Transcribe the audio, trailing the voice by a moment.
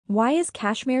Why is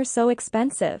cashmere so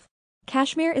expensive?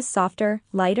 Cashmere is softer,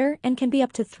 lighter, and can be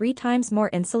up to 3 times more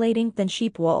insulating than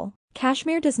sheep wool.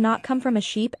 Cashmere does not come from a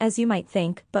sheep as you might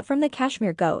think, but from the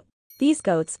cashmere goat. These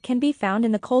goats can be found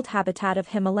in the cold habitat of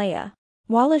Himalaya.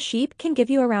 While a sheep can give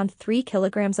you around 3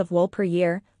 kilograms of wool per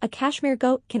year, a cashmere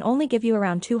goat can only give you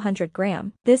around 200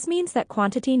 grams. This means that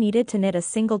quantity needed to knit a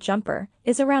single jumper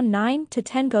is around 9 to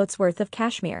 10 goats worth of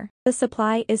cashmere. The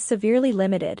supply is severely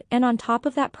limited, and on top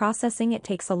of that, processing it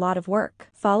takes a lot of work.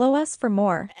 Follow us for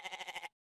more.